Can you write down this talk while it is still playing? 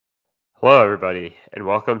Hello, everybody, and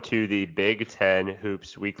welcome to the Big Ten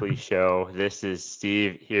Hoops Weekly Show. This is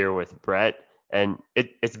Steve here with Brett, and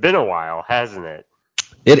it's been a while, hasn't it?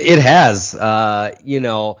 It has. I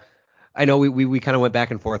know we kind of went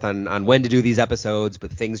back and forth on when to do these episodes,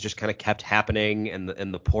 but things just kind of kept happening,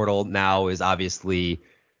 and the portal now is obviously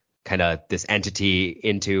kind of this entity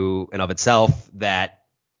into and of itself that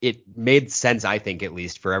it made sense, I think, at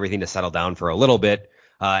least, for everything to settle down for a little bit.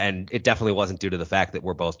 And it definitely wasn't due to the fact that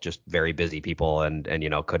we're both just very busy people and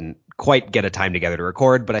couldn't quite get a time together to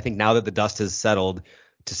record. But I think now that the dust has settled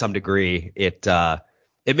to some degree, it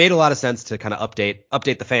made a lot of sense to kind of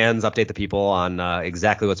update the fans, update the people on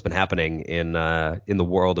exactly what's been happening in the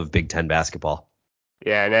world of Big Ten basketball.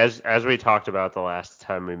 Yeah, and as we talked about the last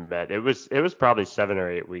time we met, it was probably 7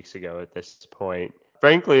 or 8 weeks ago at this point.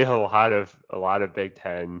 Frankly, a lot of Big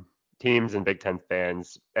Ten teams and Big Ten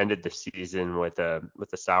fans ended the season with a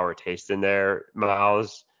sour taste in their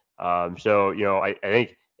mouths. So I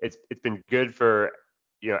think it's been good for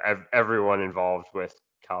everyone involved with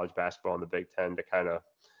college basketball in the Big Ten to kind of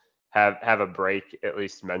have a break at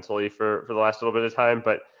least mentally for the last little bit of time.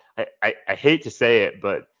 But I hate to say it,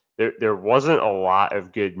 but there wasn't a lot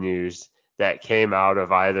of good news that came out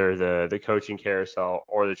of either the coaching carousel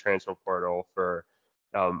or the transfer portal for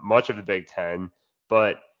much of the Big Ten.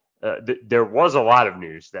 But there was a lot of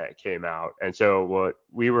news that came out, and so what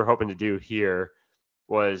we were hoping to do here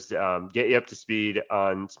was get you up to speed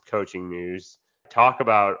on some coaching news, talk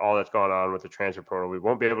about all that's going on with the transfer portal. We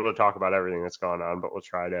won't be able to talk about everything that's going on, but we'll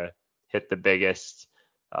try to hit the biggest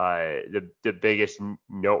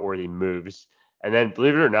noteworthy moves. And then,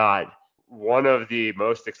 believe it or not, one of the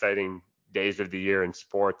most exciting days of the year in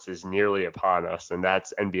sports is nearly upon us, and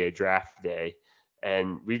that's NBA Draft Day.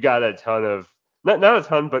 And we've got a ton of not a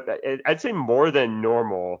ton, but I'd say more than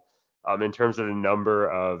normal in terms of the number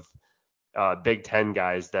of Big Ten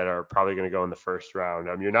guys that are probably going to go in the first round.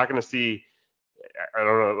 You're not going to see, I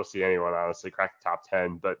don't know that we'll see anyone honestly crack the top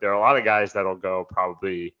 10, but there are a lot of guys that'll go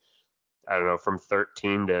probably, I don't know, from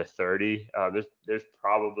 13 to 30. There's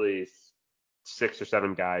probably 6 or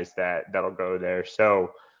 7 guys that'll go there.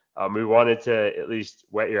 So we wanted to at least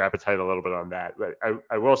whet your appetite a little bit on that. But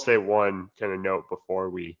I will say one kind of note before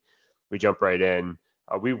we jump right in.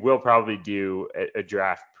 We will probably do a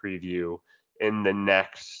draft preview in the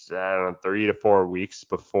next, I don't know, 3 to 4 weeks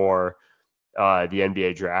before the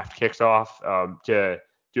NBA draft kicks off, to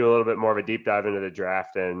do a little bit more of a deep dive into the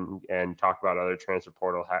draft and talk about other transfer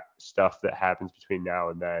portal stuff that happens between now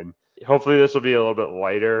and then. Hopefully this will be a little bit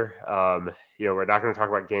lighter. We're not going to talk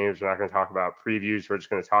about games. We're not going to talk about previews. We're just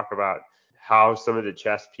going to talk about how some of the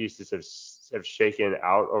chess pieces have shaken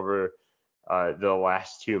out over the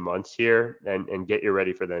last 2 months here and get you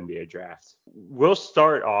ready for the NBA draft. We'll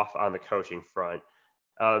start off on the coaching front.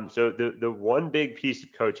 So the one big piece of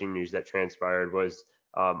coaching news that transpired was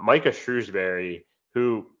Micah Shrewsbury,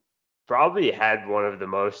 who probably had one of the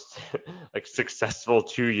most successful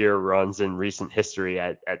 2-year runs in recent history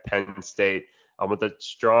at Penn State, with a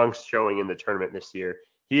strong showing in the tournament this year.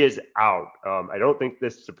 He is out. I don't think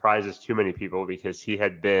this surprises too many people because he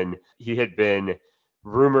had been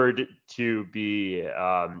rumored to be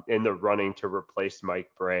in the running to replace Mike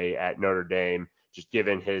Brey at Notre Dame, just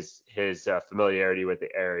given his familiarity with the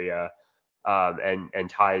area and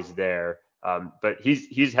ties there. But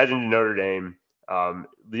he's heading to Notre Dame,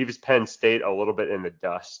 leaves Penn State a little bit in the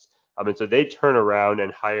dust. And so they turn around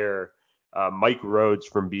and hire Mike Rhoades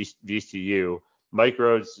from VCU. Mike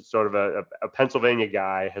Rhoades is sort of a Pennsylvania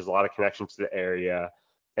guy, has a lot of connections to the area,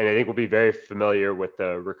 and I think will be very familiar with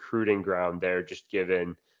the recruiting ground there, just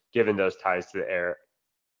given those ties to the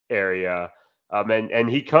area. And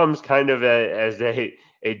he comes kind of as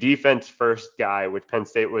a defense first guy, which Penn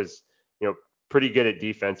State was, pretty good at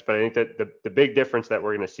defense. But I think that the big difference that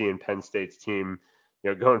we're going to see in Penn State's team,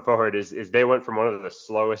 going forward is they went from one of the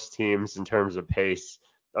slowest teams in terms of pace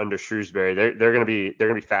under Shrewsbury. They're going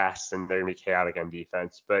to be fast and they're going to be chaotic on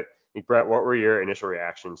defense. But Brett, what were your initial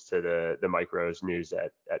reactions to the Mike Rose news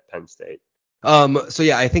at Penn State? So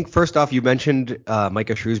yeah, I think first off, you mentioned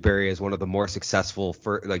Micah Shrewsbury as one of the more successful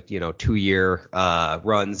for 2-year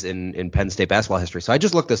runs in Penn State basketball history. So I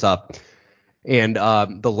just looked this up, and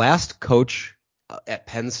the last coach at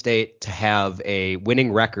Penn State to have a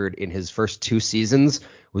winning record in his first 2 seasons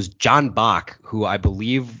was John Bach, who I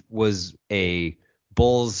believe was a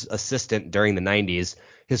Bulls assistant during the 90s.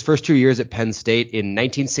 His first 2 years at Penn State in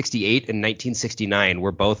 1968 and 1969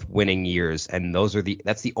 were both winning years, and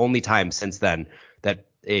that's the only time since then that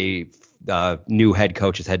a new head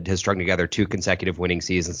coach has strung together 2 consecutive winning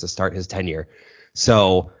seasons to start his tenure.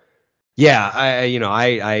 So Yeah,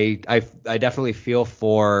 I definitely feel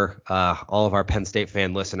for all of our Penn State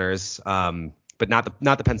fan listeners, but not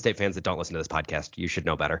the Penn State fans that don't listen to this podcast. You should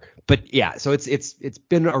know better. But yeah, so it's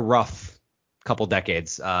been a rough couple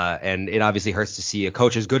decades, and it obviously hurts to see a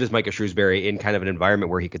coach as good as Micah Shrewsbury in kind of an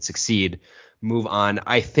environment where he could succeed move on.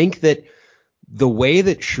 I think that the way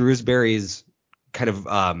that Shrewsbury's kind of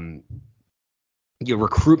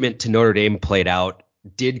recruitment to Notre Dame played out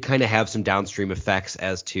did kind of have some downstream effects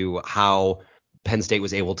as to how Penn State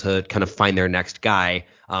was able to kind of find their next guy.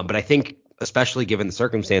 But I think, especially given the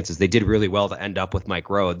circumstances, they did really well to end up with Mike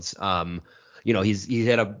Rhoades. He's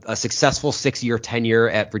had a successful 6-year tenure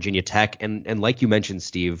at Virginia Tech, and like you mentioned,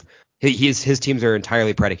 Steve, his teams are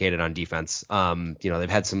entirely predicated on defense. They've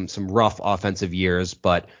had some rough offensive years,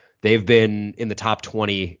 but they've been in the top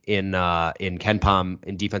 20 in KenPom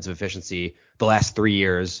in defensive efficiency the last 3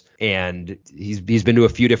 years, and he's been to a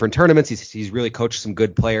few different tournaments. He's really coached some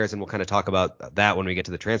good players, and we'll kind of talk about that when we get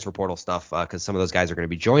to the transfer portal stuff, because some of those guys are going to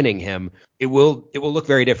be joining him. It will look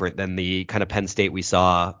very different than the kind of Penn State we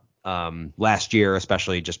saw last year,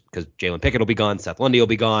 especially just because Jalen Pickett will be gone, Seth Lundy will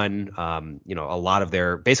be gone. A lot of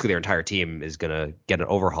their entire team is going to get an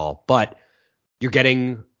overhaul, but you're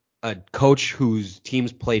getting a coach whose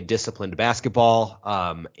teams play disciplined basketball,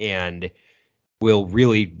 and will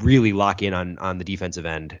really, really lock in on the defensive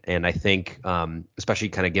end. And I think, especially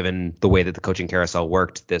kind of given the way that the coaching carousel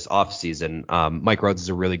worked this offseason, Mike Rhoades is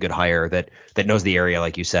a really good hire that knows the area,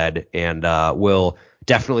 like you said, and will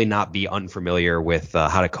definitely not be unfamiliar with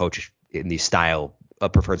how to coach in the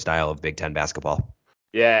preferred style of Big Ten basketball.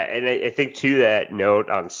 Yeah, and I think to that note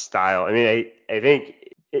on style, I mean, I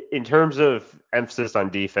think in terms of emphasis on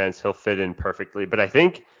defense, he'll fit in perfectly. But I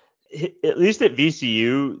think at least at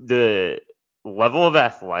VCU, the level of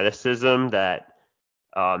athleticism that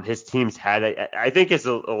his teams had, I think is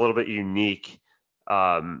a little bit unique.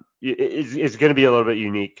 Is going to be a little bit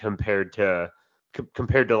unique compared to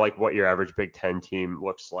like what your average Big Ten team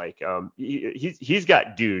looks like. He's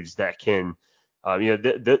got dudes that can,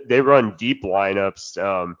 they run deep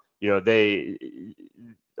lineups. They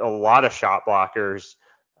a lot of shot blockers,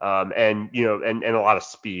 and a lot of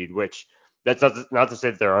speed. Which that's not to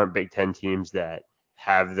say that there aren't Big Ten teams that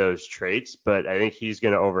have those traits, but I think he's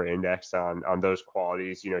going to over-index on those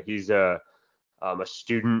qualities. He's a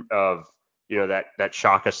student of that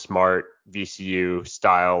Shaka Smart VCU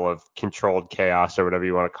style of controlled chaos or whatever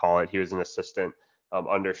you want to call it. He was an assistant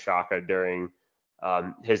under Shaka during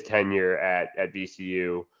his tenure at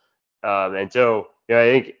VCU, and so I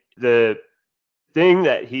think the thing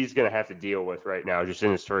that he's going to have to deal with right now, just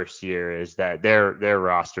in his first year, is that their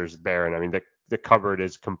roster is barren. I mean, the cupboard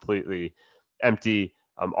is completely empty.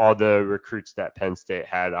 All the recruits that Penn State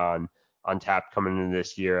had on tap coming into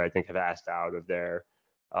this year, I think, have asked out of their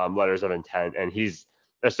letters of intent, and he's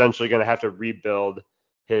essentially going to have to rebuild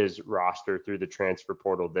his roster through the transfer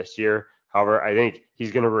portal this year. However, I think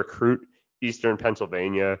he's going to recruit Eastern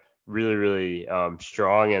Pennsylvania really, really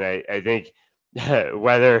strong, and I think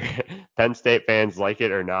whether Penn State fans like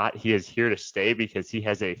it or not, he is here to stay because he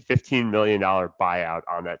has a $15 million buyout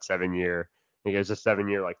on that 7-year. He has a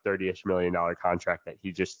 7-year, like $30-ish million contract that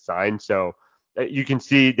he just signed. So you can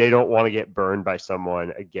see they don't want to get burned by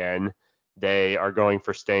someone again. They are going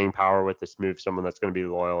for staying power with this move, someone that's going to be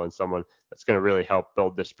loyal and someone that's going to really help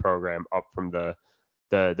build this program up from the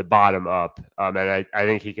bottom up. And I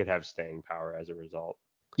think he could have staying power as a result.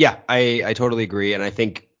 Yeah, I totally agree. And I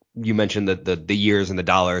think you mentioned the years and the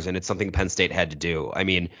dollars, and it's something Penn State had to do. I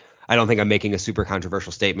mean, I don't think I'm making a super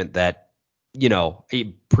controversial statement that,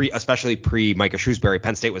 especially pre Micah Shrewsbury,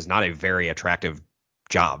 Penn State was not a very attractive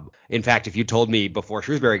job. In fact, if you told me before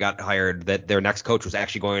Shrewsbury got hired that their next coach was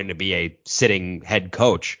actually going to be a sitting head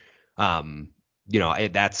coach,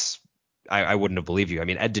 that's I wouldn't have believed you. I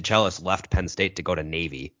mean, Ed DeChellis left Penn State to go to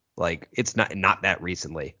Navy. Like, it's not that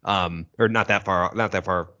recently, or not that far,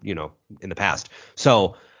 in the past.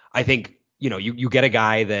 So I think, you get a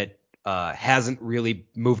guy that hasn't really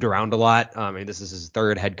moved around a lot. I mean, this is his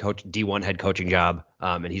third D1 head coaching job,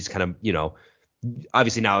 and he's kind of,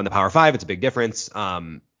 obviously now in the Power Five, it's a big difference.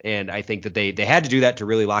 And I think that they had to do that to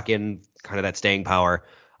really lock in kind of that staying power.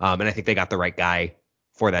 And I think they got the right guy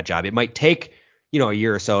for that job. It might take, a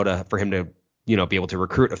year or so for him to, be able to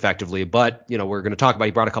recruit effectively. But, we're going to talk about,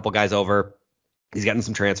 he brought a couple guys over. He's gotten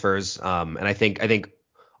some transfers. And I think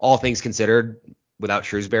all things considered, without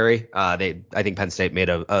Shrewsbury, I think Penn State made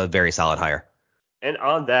a very solid hire. And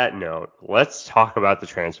on that note, let's talk about the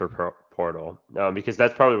transfer portal, because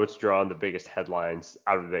that's probably what's drawn the biggest headlines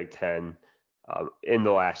out of the Big Ten in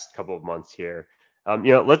the last couple of months here.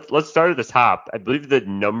 Let's start at the top. I believe the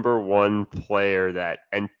number one player that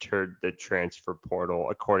entered the transfer portal,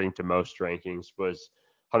 according to most rankings, was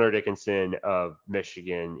Hunter Dickinson of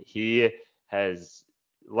Michigan. He has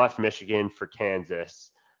left Michigan for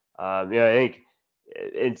Kansas. I think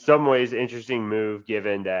in some ways interesting move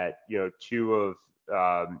given that two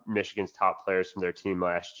of Michigan's top players from their team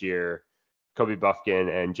last year, Kobe Buffkin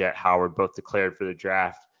and Jet Howard, both declared for the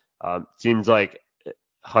draft. Seems like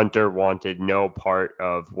Hunter wanted no part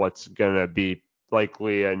of what's going to be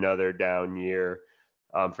likely another down year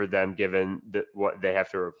for them, given what they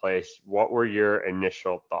have to replace. What were your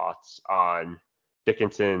initial thoughts on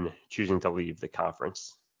Dickinson choosing to leave the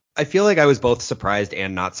conference? I feel like I was both surprised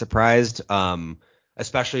and not surprised.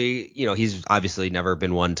 Especially, he's obviously never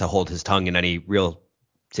been one to hold his tongue in any real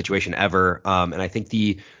situation ever. And I think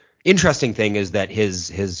the interesting thing is that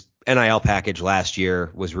his NIL package last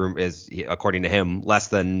year was according to him, less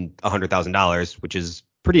than $100,000, which is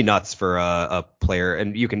pretty nuts for a player.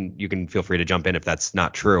 And you can feel free to jump in if that's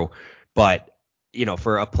not true. But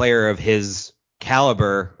for a player of his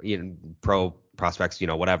caliber, pro prospects,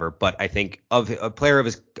 whatever. But I think of a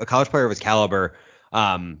college player of his caliber,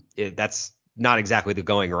 that's not exactly the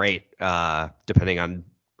going rate, depending on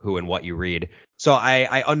who and what you read. So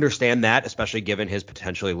I understand that, especially given his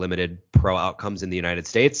potentially limited pro outcomes in the United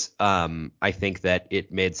States. I think that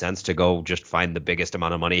it made sense to go just find the biggest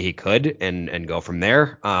amount of money he could and go from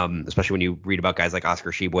there. Especially when you read about guys like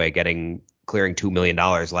Oscar Tshiebwe clearing $2 million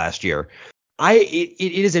last year. It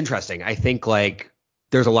is interesting. I think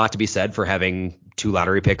there's a lot to be said for having two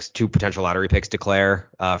potential lottery picks declare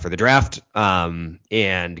for the draft,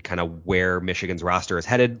 and kind of where Michigan's roster is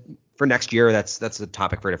headed for next year. That's a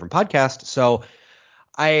topic for a different podcast. So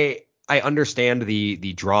I understand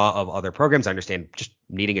the draw of other programs. I understand just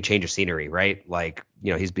needing a change of scenery, right?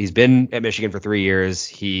 He's been at Michigan for 3 years.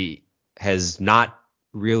 He has not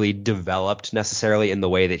really developed necessarily in the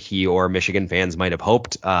way that he or Michigan fans might have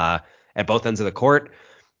hoped at both ends of the court.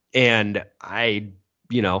 And I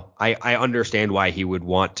understand why he would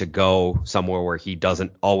want to go somewhere where he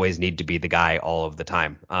doesn't always need to be the guy all of the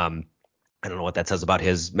time. I don't know what that says about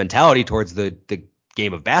his mentality towards the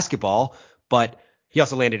game of basketball, but he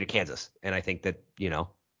also landed at Kansas. And I think that,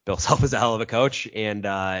 Bill Self is a hell of a coach, and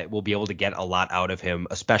we'll be able to get a lot out of him,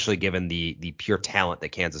 especially given the pure talent that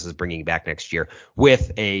Kansas is bringing back next year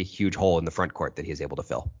with a huge hole in the front court that he's able to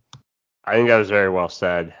fill. I think that was very well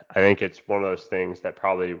said. I think it's one of those things that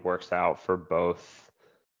probably works out for both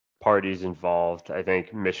parties involved. I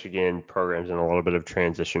think Michigan program's in a little bit of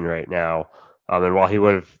transition right now. And while he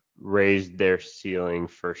would have raised their ceiling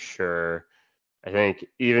for sure, I think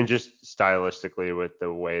even just stylistically with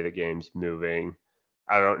the way the game's moving,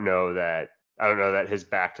 I don't know that his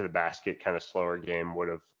back to the basket kind of slower game would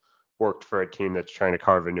have worked for a team that's trying to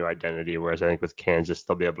carve a new identity. Whereas I think with Kansas,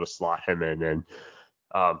 they'll be able to slot him in and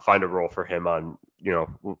find a role for him on,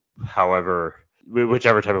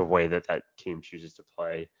 whichever type of way that team chooses to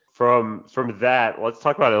play. From that, let's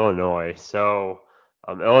talk about Illinois. So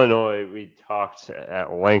Illinois, we talked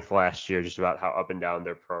at length last year just about how up and down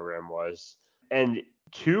their program was, and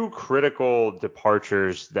two critical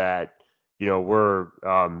departures that were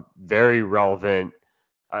very relevant.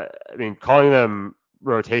 I mean, calling them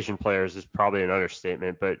rotation players is probably an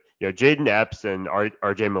understatement, but Jaden Epps and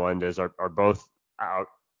RJ Melendez are both out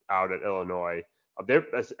at Illinois. They're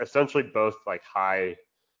essentially both high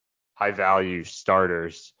value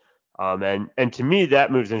starters. And to me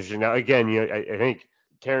that move's interesting. Now again, I think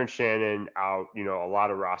Terrence Shannon out, a lot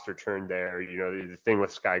of roster turn there. The thing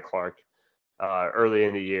with Sky Clark early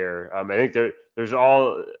in the year. I think there's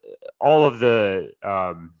all of the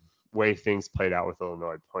way things played out with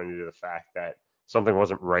Illinois pointed to the fact that something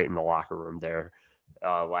wasn't right in the locker room there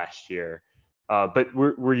last year. But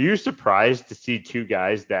were you surprised to see two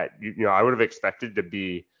guys that I would have expected to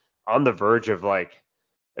be on the verge of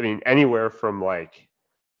anywhere from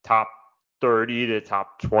top 30 to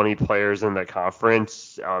top 20 players in the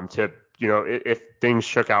conference to if things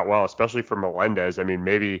shook out well, especially for Melendez. I mean,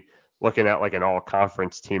 maybe looking at an all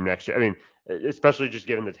conference team next year. I mean, especially just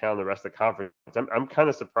given the talent of the rest of the conference. I'm kind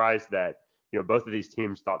of surprised that both of these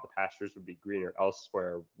teams thought the pastures would be greener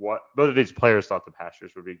elsewhere. Both of these players thought the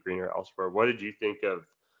pastures would be greener elsewhere. What did you think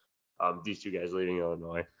of these two guys leaving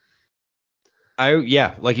Illinois?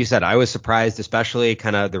 Like you said, I was surprised, especially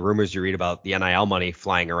kind of the rumors you read about the NIL money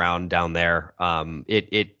flying around down there.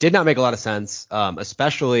 It did not make a lot of sense,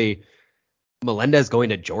 especially Melendez going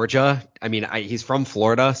to Georgia. I mean, he's from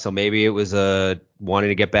Florida, so maybe it was a wanting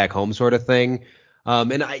to get back home sort of thing.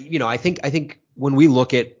 And I think when we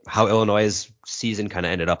look at how Illinois' season kind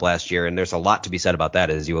of ended up last year, and there's a lot to be said about that,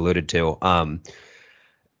 as you alluded to.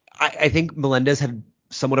 I think Melendez had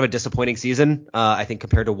somewhat of a disappointing season. I think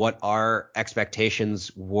compared to what our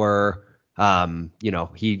expectations were.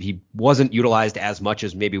 He wasn't utilized as much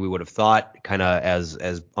as maybe we would have thought, kind of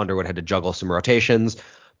as Underwood had to juggle some rotations.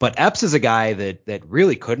 But Epps is a guy that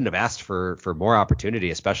really couldn't have asked for more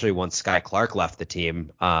opportunity, especially once Sky Clark left the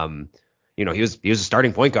team. He was a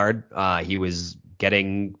starting point guard. He was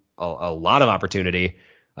getting a lot of opportunity.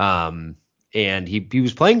 And he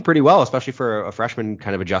was playing pretty well, especially for a freshman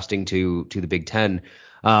kind of adjusting to the Big Ten.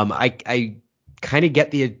 I kind of get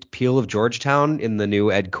the appeal of Georgetown in the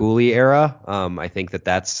new Ed Cooley era. I think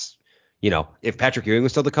that's, if Patrick Ewing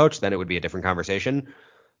was still the coach, then it would be a different conversation.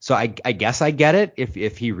 So I guess I get it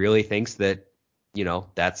if he really thinks that,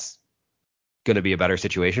 that's going to be a better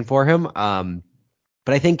situation for him.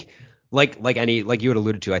 But I think like you had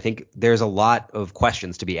alluded to, I think there's a lot of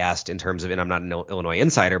questions to be asked in terms of, and I'm not an Illinois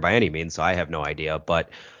insider by any means, so I have no idea, but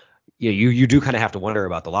you do kind of have to wonder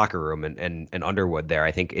about the locker room and Underwood there.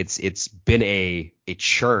 I think it's been a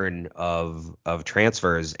churn of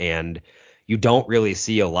transfers, and you don't really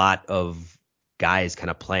see a lot of guys kind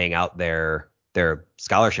of playing out their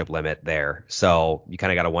scholarship limit there. So you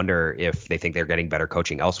kind of got to wonder if they think they're getting better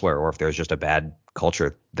coaching elsewhere or if there's just a bad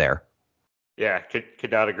culture there. Yeah,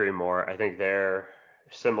 could not agree more. I think they're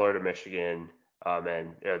similar to Michigan,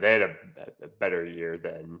 and they had a better year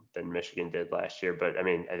than Michigan did last year. But I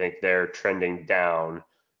mean, I think they're trending down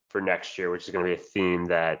for next year, which is going to be a theme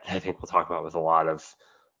that I think we'll talk about with a lot of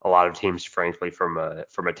teams, frankly, from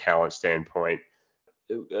a talent standpoint.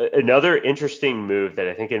 Another interesting move that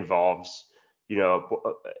I think involves,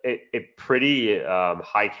 a pretty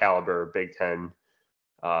high caliber Big Ten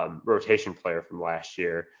rotation player from last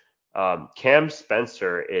year. Cam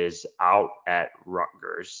Spencer is out at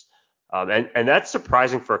Rutgers. And that's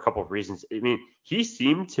surprising for a couple of reasons. I mean, he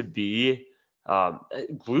seemed to be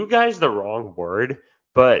glue guy's the wrong word,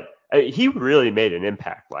 but he really made an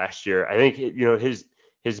impact last year. I think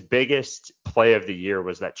his biggest play of the year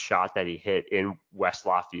was that shot that he hit in West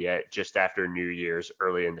Lafayette just after New Year's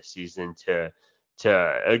early in the season to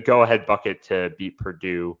a go ahead bucket to beat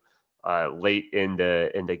Purdue late in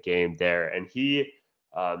the game there. And he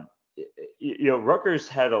Rutgers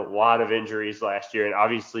had a lot of injuries last year, and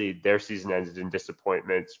obviously their season ended in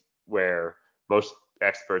disappointments where most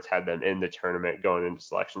experts had them in the tournament going into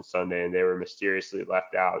Selection Sunday, and they were mysteriously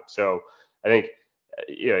left out. So I think,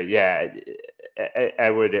 I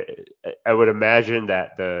would imagine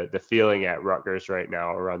that the feeling at Rutgers right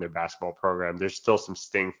now around their basketball program, there's still some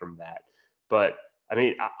sting from that. But I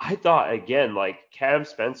mean, I thought again, like Cam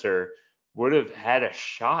Spencer would have had a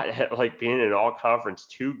shot at like being an all conference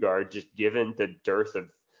two guard, just given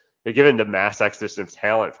the mass exodus of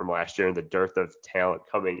talent from last year and the dearth of talent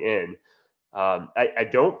coming in. I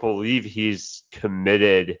don't believe he's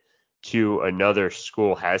committed to another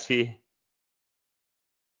school, has he?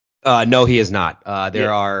 No, he is not. Yeah.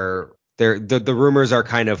 The rumors are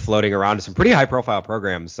kind of floating around some pretty high profile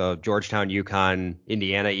programs. So Georgetown, UConn,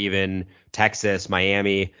 Indiana, even Texas,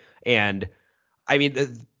 Miami, and I mean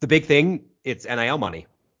the big thing, it's NIL money.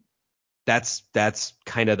 That's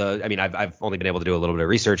kind of I mean, I've only been able to do a little bit of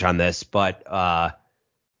research on this, but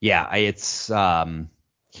yeah, he's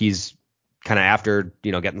kind of after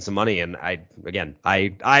getting some money, and I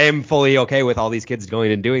am fully okay with all these kids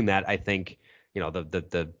going and doing that. I think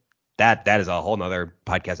that is a whole nother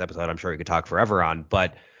podcast episode I'm sure we could talk forever on,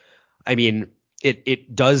 but I mean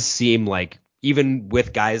it does seem like even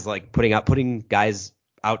with guys like putting guys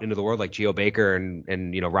out into the world like Geo Baker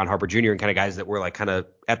and Ron Harper Jr. and kind of guys that were like kind of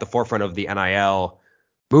at the forefront of the NIL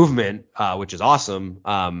movement, which is awesome.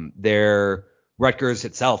 Their Rutgers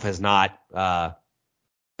itself has not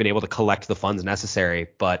been able to collect the funds necessary,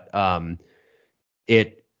 but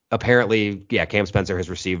it apparently, yeah, Cam Spencer has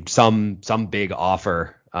received some big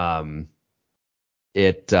offer.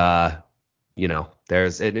 There's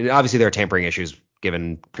obviously there are tampering issues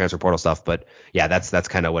given transfer portal stuff, but yeah, that's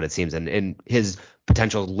kind of what it seems. And his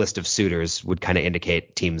potential list of suitors would kind of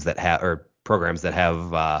indicate teams that have or programs that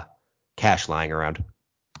have cash lying around.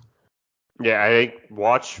 Yeah, I think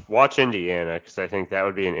watch Indiana because I think that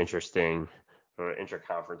would be an interesting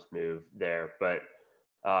interconference move there. But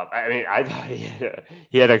I mean, I thought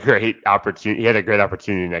he had a great opportunity. He had a great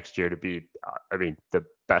opportunity next year to be, the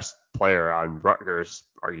best player on Rutgers,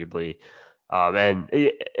 arguably. And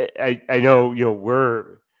I know, I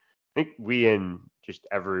think we and just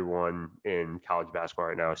everyone in college basketball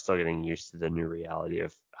right now is still getting used to the new reality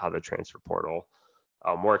of how the transfer portal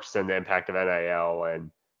works and the impact of NIL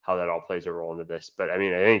and how that all plays a role into this. But I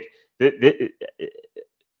mean, I think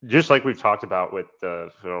just like we've talked about with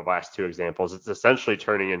the last two examples, it's essentially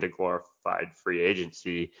turning into glorified free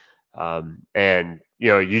agency. And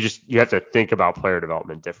you have to think about player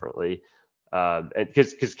development differently. And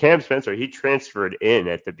because Cam Spencer, he transferred in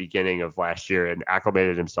at the beginning of last year and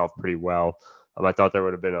acclimated himself pretty well. I thought there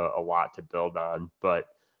would have been a lot to build on, but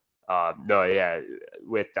no, yeah,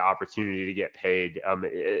 with the opportunity to get paid, I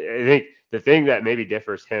think the thing that maybe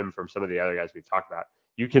differs him from some of the other guys we've talked about,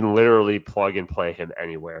 you can literally plug and play him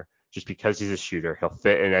anywhere. Just because he's a shooter, he'll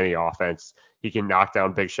fit in any offense. He can knock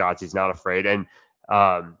down big shots. He's not afraid. And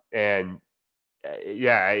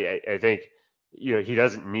yeah, I think he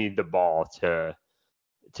doesn't need the ball to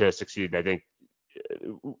succeed. I think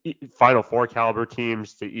Final Four caliber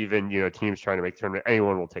teams to even teams trying to make tournament,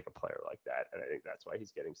 anyone will take a player like that, and I think that's why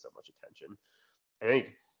he's getting so much attention. I think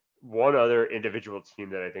one other individual team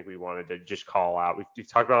that I think we wanted to just call out. We've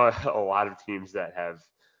talked about a lot of teams that have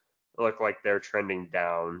looked like they're trending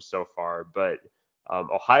down so far, but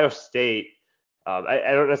Ohio State. I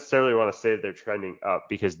don't necessarily want to say that they're trending up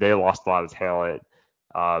because they lost a lot of talent,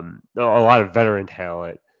 a lot of veteran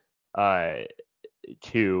talent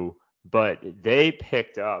too, but they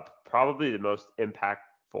picked up probably the most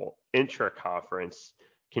impactful intra-conference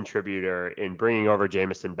contributor in bringing over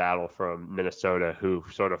Jamison Battle from Minnesota, who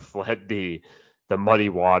sort of fled the muddy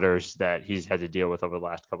waters that he's had to deal with over the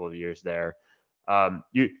last couple of years there.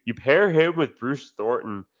 You pair him with Bruce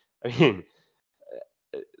Thornton. I mean,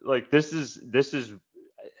 like this is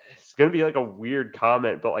it's gonna be like a weird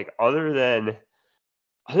comment, but like other than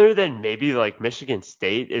maybe like Michigan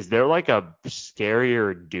State, is there like a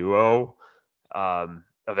scarier duo of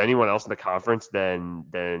anyone else in the conference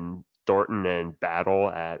than Thornton and Battle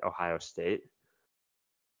at Ohio State?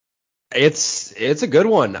 It's a good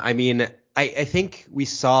one. I mean, I think we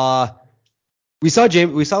saw like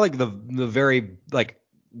the very like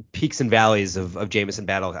peaks and valleys of Jamison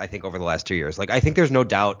Battle, I think, over the last 2 years. Like, I think there's no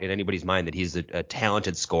doubt in anybody's mind that he's a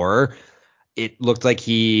talented scorer. It looked like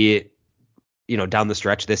he, down the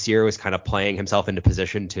stretch this year was kind of playing himself into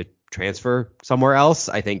position to transfer somewhere else.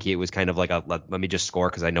 I think he was kind of like let me just score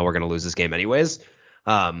because I know we're going to lose this game anyways.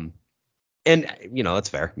 And that's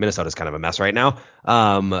fair. Minnesota's kind of a mess right now.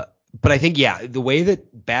 But I think, yeah, the way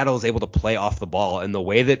that Battle is able to play off the ball and the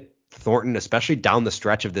way that Thornton, especially down the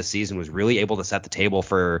stretch of this season, was really able to set the table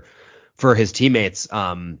for his teammates,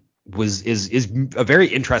 is a very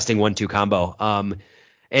interesting 1-2 combo.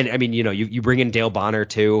 And I mean, you bring in Dale Bonner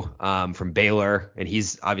too, from Baylor, and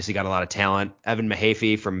he's obviously got a lot of talent. Evan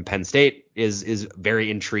Mahaffey from Penn State is very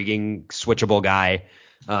intriguing, switchable guy.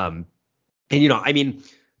 And I mean,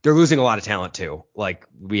 they're losing a lot of talent too. Like,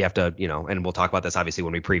 we have to, and we'll talk about this obviously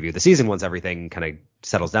when we preview the season once everything kind of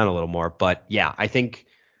settles down a little more. But yeah, I think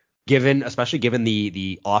especially given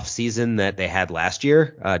the off season that they had last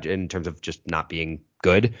year, in terms of just not being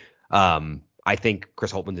good, I think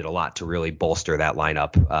Chris Holtmann did a lot to really bolster that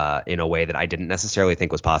lineup in a way that I didn't necessarily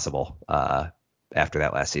think was possible after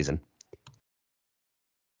that last season.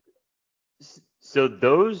 So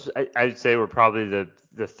those, I'd say, were probably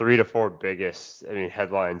the 3 to 4 biggest,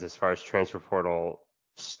 headlines as far as transfer portal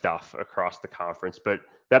stuff across the conference. But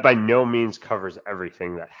that by no means covers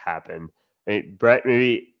everything that happened. Brett,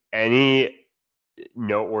 maybe any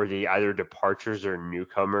noteworthy either departures or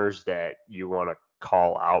newcomers that you want to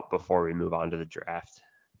call out before we move on to the draft?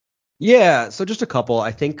 Yeah, so just a couple.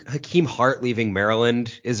 I think Hakeem Hart leaving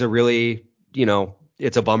Maryland is a really,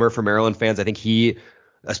 it's a bummer for Maryland fans. I think he,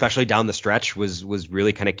 especially down the stretch, was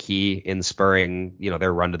really kind of key in spurring,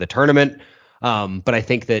 their run to the tournament. But I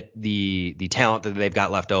think that the talent that they've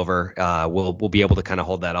got left over will be able to kind of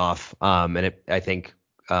hold that off. I think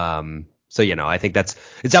so. I think it's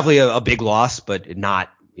definitely a big loss, but not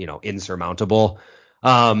insurmountable.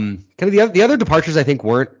 Kind of the other departures I think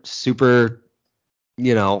weren't super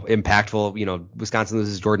impactful. Wisconsin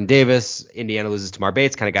loses Jordan Davis, Indiana loses Tamar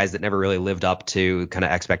Bates, kind of guys that never really lived up to kind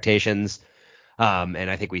of expectations. And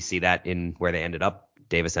I think we see that in where they ended up.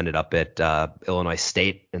 Davis ended up at Illinois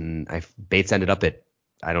State, and Bates ended up at,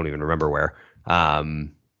 I don't even remember where.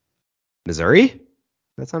 Missouri? Does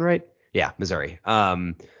that sound right? Yeah, Missouri.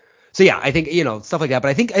 So yeah, I think stuff like that. But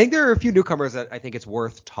I think there are a few newcomers that I think it's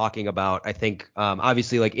worth talking about. I think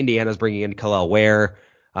obviously like Indiana's bringing in Kalel Ware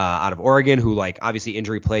out of Oregon, who like obviously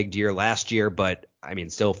injury plagued year last year, but I mean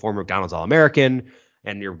still former McDonald's All-American.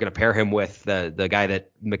 And you're going to pair him with the guy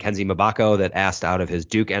that Mackenzie Mabako that asked out of his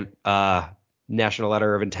Duke national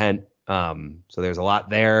letter of intent. So there's a lot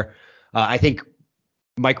there. I think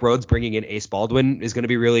Mike Rhoades bringing in Ace Baldwin is going to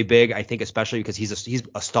be really big. I think especially because he's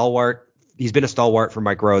a stalwart. He's been a stalwart for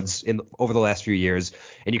Mike Rhoades over the last few years,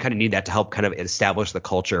 and you kind of need that to help kind of establish the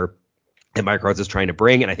culture that Mike Rhoades is trying to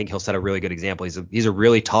bring. And I think he'll set a really good example. He's a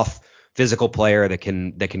really tough physical player that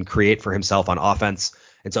can create for himself on offense,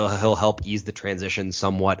 and so he'll help ease the transition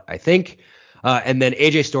somewhat, I think. And then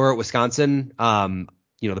AJ Storr at Wisconsin, the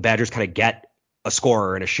Badgers kind of get a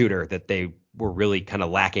scorer and a shooter that they were really kind of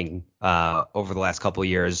lacking over the last couple of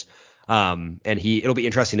years. And it'll be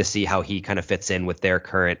interesting to see how he kind of fits in with their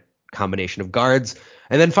current combination of guards.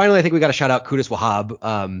 And then finally, I think we got to shout out Qudus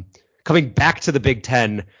Wahab, coming back to the Big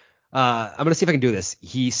Ten. I'm going to see if I can do this.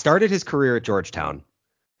 He started his career at Georgetown,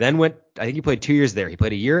 then I think he played 2 years there. He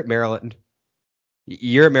played a year at Maryland,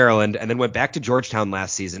 and then went back to Georgetown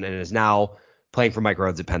last season and is now playing for Mike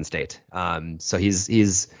Rhoades at Penn State. So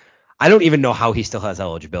he's I don't even know how he still has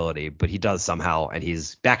eligibility, but he does somehow, and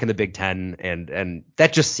he's back in the Big Ten, and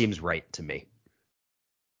that just seems right to me.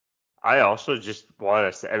 I also just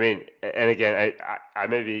want to say, I mean, and again, I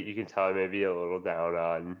maybe you can tell I may be a little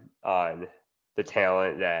down on the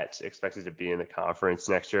talent that's expected to be in the conference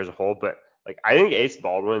next year as a whole, but like I think Ace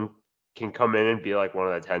Baldwin can come in and be like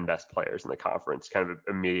one of the 10 best players in the conference kind of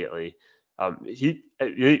immediately. He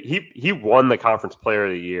won the conference player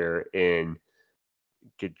of the year in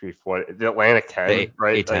good grief, what the Atlantic 10,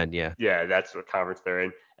 right? A10, Like, yeah. yeah, that's what conference they're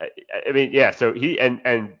in. I mean, yeah, so he and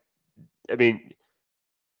I mean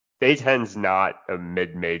A10's not a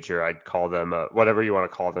mid-major. I'd call them whatever you want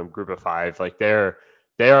to call them, group of five. Like they're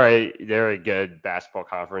a good basketball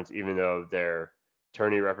conference, even though their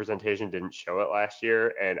tourney representation didn't show it last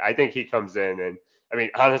year. And I think he comes in and I mean,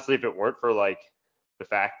 honestly, if it weren't for like the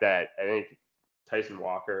fact that I think Tyson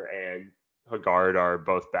Walker and Haggard are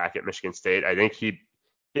both back at Michigan State, I think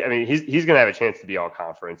I mean, he's gonna have a chance to be all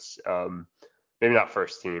conference. Maybe not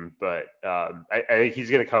first team, but I think he's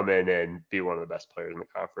going to come in and be one of the best players in the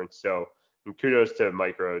conference. So kudos to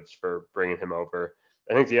Mike Rhoades for bringing him over.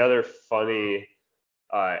 I think the other funny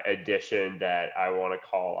addition that I want to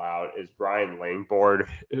call out is Brian Langford,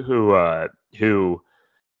 who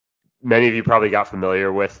many of you probably got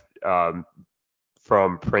familiar with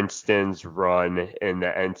from Princeton's run in the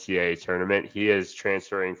NCAA tournament. He is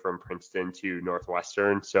transferring from Princeton to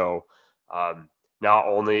Northwestern. So not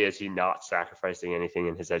only is he not sacrificing anything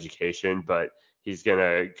in his education, but he's going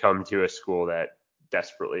to come to a school that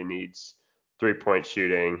desperately needs 3-point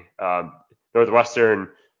shooting. Northwestern,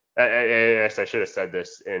 I should have said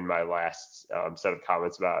this in my last set of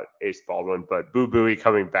comments about Ace Baldwin, but Boo Buie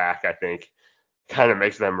coming back, I think, kind of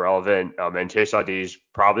makes them relevant. And Chase Audige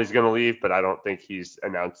probably is going to leave, but I don't think he's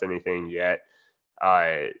announced anything yet.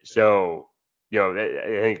 So, I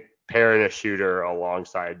think pairing a shooter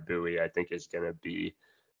alongside Buie, I think is going to be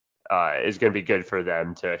good for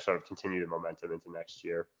them to sort of continue the momentum into next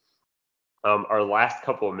year. Our last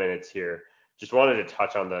couple of minutes here, just wanted to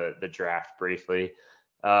touch on the draft briefly.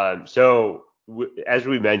 So as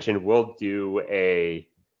we mentioned, we'll do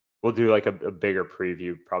like a bigger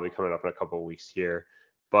preview probably coming up in a couple of weeks here.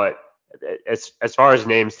 But as far as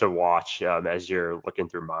names to watch as you're looking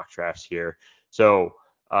through mock drafts here, so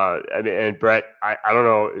I mean, and Brett, I don't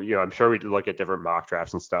know, I'm sure we look at different mock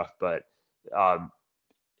drafts and stuff, but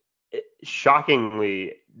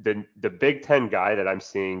shockingly, the Big Ten guy that I'm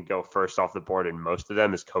seeing go first off the board in most of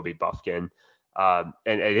them is Kobe Buffkin, and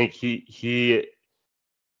I think a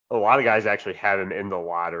lot of guys actually have him in the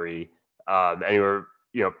lottery, anywhere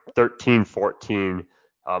 13, 14,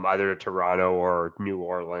 either to Toronto or New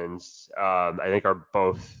Orleans. I think are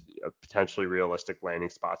both potentially realistic landing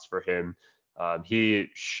spots for him. He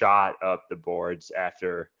shot up the boards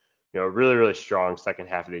after a really, really strong second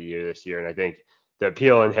half of the year this year, and I think the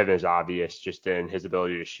appeal in him is obvious, just in his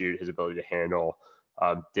ability to shoot, his ability to handle,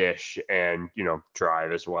 dish, and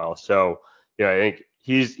drive as well. So I think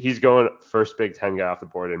he's going first Big Ten guy off the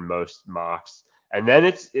board in most mocks. And then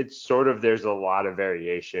it's sort of, there's a lot of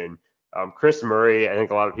variation. Chris Murray, I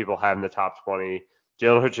think a lot of people have in the top 20.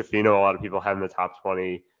 Jalen Hood-Schifino, a lot of people have in the top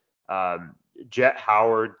 20. Jet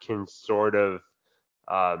Howard can sort of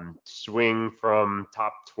swing from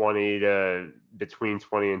top 20 to between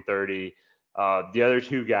 20 and 30. The other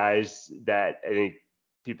two guys that I think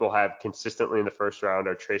people have consistently in the first round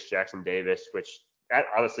are Trace Jackson Davis, which that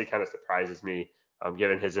honestly kind of surprises me,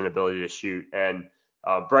 given his inability to shoot, and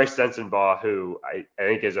Bryce Sensenbaugh, who I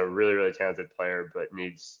think is a really, really talented player, but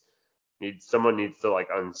someone needs to like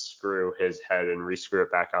unscrew his head and rescrew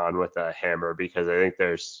it back on with a hammer, because I think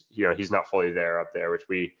he's not fully there up there, which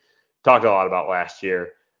we talked a lot about last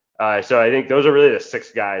year. So I think those are really the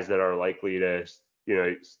 6 guys that are likely to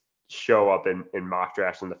show up in mock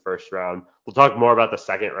drafts in the first round. We'll talk more about the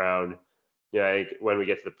second round, I think, when we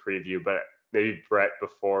get to the preview. But maybe Brett,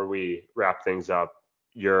 before we wrap things up,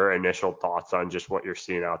 your initial thoughts on just what you're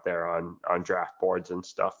seeing out there on draft boards and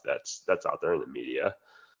stuff that's out there in the media.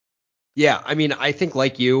 Yeah, I mean, I think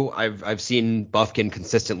like you, I've seen Buffkin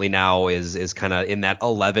consistently now is kind of in that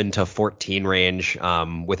 11 to 14 range,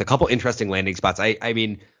 with a couple interesting landing spots. I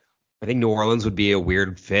mean, I think New Orleans would be a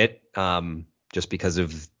weird fit, just because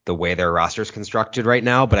of the way their roster's constructed right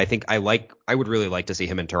now. But I think I would really like to see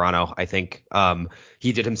him in Toronto. I think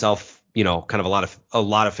he did himself, kind of a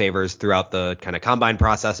lot of favors throughout the kind of combine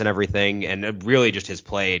process and everything, and really just his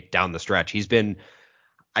play down the stretch. He's been,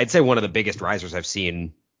 I'd say, one of the biggest risers I've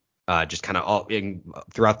seen, just kind of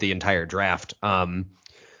throughout the entire draft. I've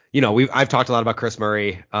talked a lot about Chris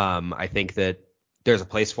Murray. I think that there's a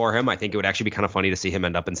place for him. I think it would actually be kind of funny to see him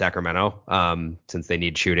end up in Sacramento, since they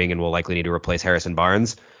need shooting and will likely need to replace Harrison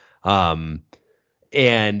Barnes. Um,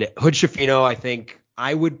 and Hood Schifino, I think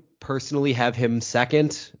I would personally have him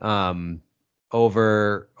second,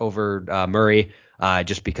 over Murray,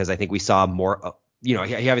 just because I think we saw more. He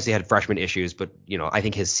obviously had freshman issues, but I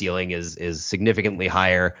think his ceiling is significantly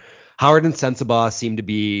higher. Howard and Sensabaugh seem to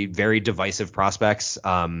be very divisive prospects,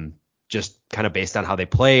 just kind of based on how they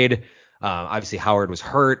played. Obviously, Howard was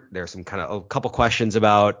hurt. There's some kind of a couple questions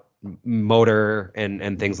about motor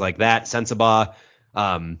and things like that. Sensabaugh,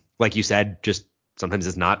 like you said, just sometimes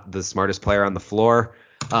is not the smartest player on the floor.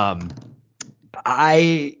 Um,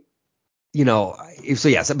 I, so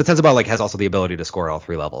yes, but Sensabaugh has also the ability to score at all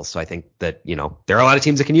three levels. So I think that there are a lot of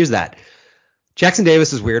teams that can use that. Jackson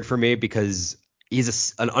Davis is weird for me because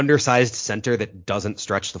he's an undersized center that doesn't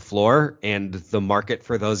stretch the floor, and the market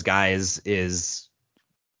for those guys is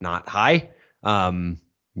not high. Um,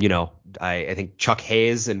 I think Chuck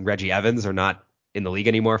Hayes and Reggie Evans are not in the league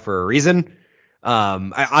anymore for a reason.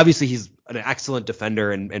 Obviously he's an excellent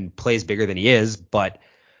defender and plays bigger than he is, but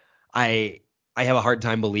I I have a hard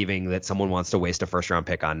time believing that someone wants to waste a first round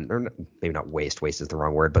pick on, or maybe not waste is the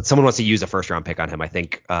wrong word, but someone wants to use a first round pick on him. I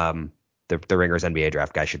think the Ringers NBA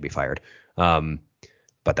draft guy should be fired.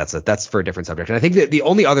 But that's for a different subject. And I think that the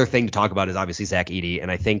only other thing to talk about is obviously Zach Edey, and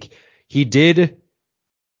I think he did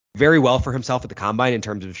very well for himself at the combine in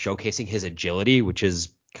terms of showcasing his agility, which has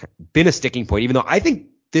been a sticking point. Even though I think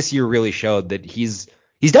this year really showed that he's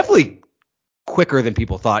definitely quicker than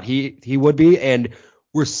people thought he would be, and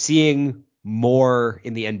we're seeing more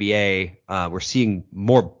in the NBA. We're seeing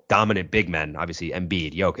more dominant big men, obviously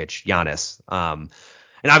Embiid, Jokic, Giannis, and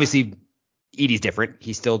obviously Edey's different.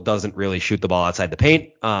 He still doesn't really shoot the ball outside the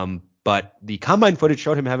paint, but the combine footage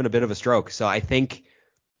showed him having a bit of a stroke. So I think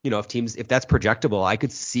if that's projectable, I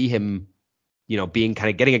could see him being kind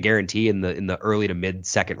of getting a guarantee in the early to mid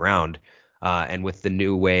second round. And with the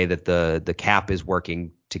new way that the cap is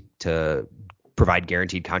working to provide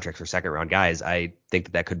guaranteed contracts for second round guys, I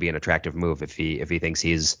think that could be an attractive move if he thinks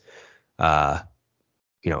he's if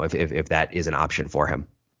that is an option for him.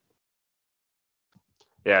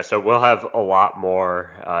 Yeah, so we'll have a lot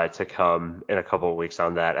more to come in a couple of weeks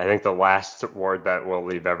on that. I think the last word that we'll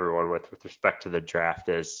leave everyone with respect to the draft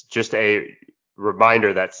is just a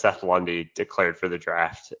reminder that Seth Lundy declared for the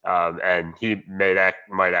draft, and he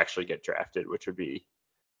might actually get drafted, which would be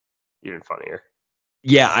even funnier.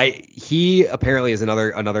 Yeah, he apparently is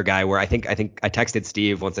another guy where I texted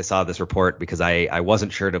Steve once I saw this report because I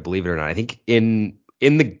wasn't sure to believe it or not. I think in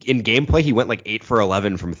gameplay he went like 8 for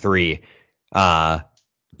 11 from 3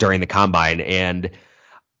 during the combine, and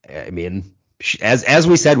I mean, as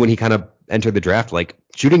we said when he kind of entered the draft, like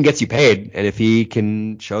shooting gets you paid, and if he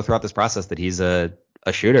can show throughout this process that he's a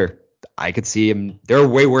shooter, I could see him. There are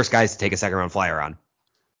way worse guys to take a second round flyer on.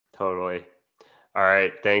 Totally. All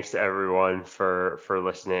right. Thanks to everyone for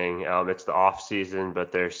listening. It's the off season,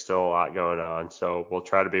 but there's still a lot going on. So we'll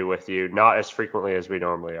try to be with you, not as frequently as we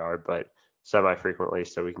normally are, but semi frequently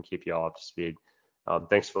so we can keep you all up to speed.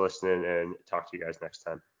 Thanks for listening, and talk to you guys next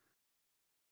time.